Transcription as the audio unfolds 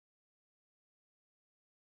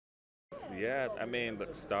Yeah, I mean,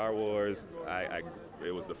 look, Star Wars,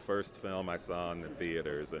 it was the first film I saw in the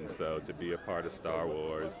theaters, and so to be a part of Star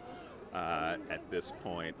Wars at this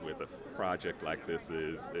point with a project like this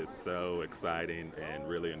is so exciting and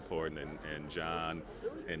really important. And John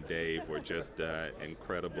and Dave were just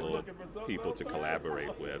incredible people to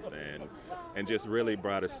collaborate with, and just really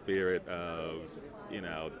brought a spirit of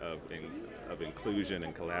of inclusion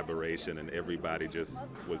and collaboration, and everybody just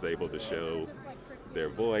was able to show their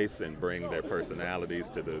voice and bring their personalities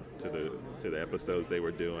to the episodes they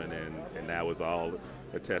were doing, and that was all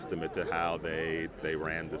a testament to how they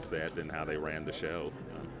ran the set and how they ran the show.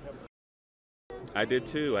 I did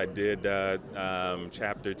too. I did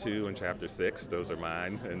chapter 2 and chapter 6. Those are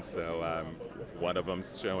mine, and so one of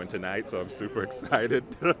them's showing tonight. So I'm super excited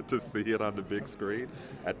to see it on the big screen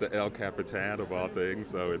at the El Capitan of all things.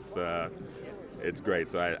 So it's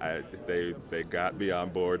great. So they got me on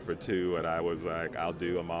board for 2, and I was like, I'll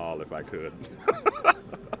do them all if I could.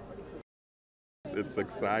 It's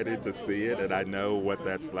exciting to see it, and I know what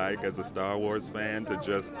that's like as a Star Wars fan, to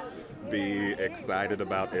just be excited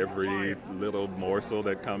about every little morsel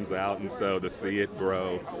that comes out, and so to see it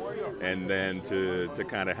grow, and then to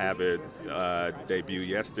kind of have it debut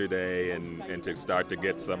yesterday, and to start to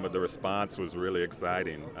get some of the response was really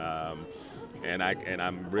exciting. And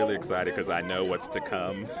I'm really excited because I know what's to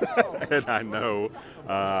come, and I know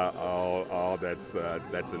all that's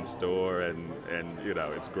in store, and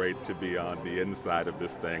it's great to be on the inside of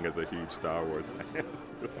this thing as a huge Star Wars fan.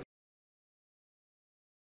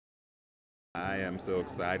 I am so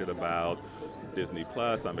excited about Disney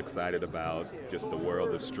Plus. I'm excited about just the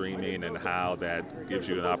world of streaming and how that gives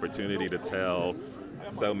you an opportunity to tell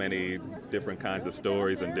so many different kinds of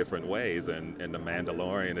stories in different ways. And The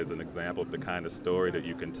Mandalorian is an example of the kind of story that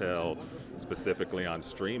you can tell specifically on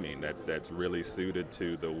streaming that's really suited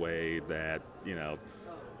to the way that,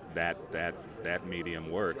 that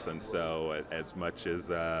medium works. And so as much as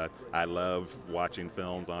I love watching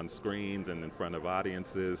films on screens and in front of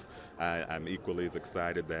audiences, I'm equally as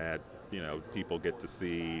excited that people get to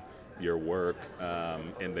see your work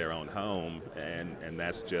in their own home, and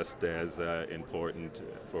that's just as important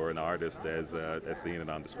for an artist as seeing it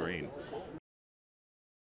on the screen.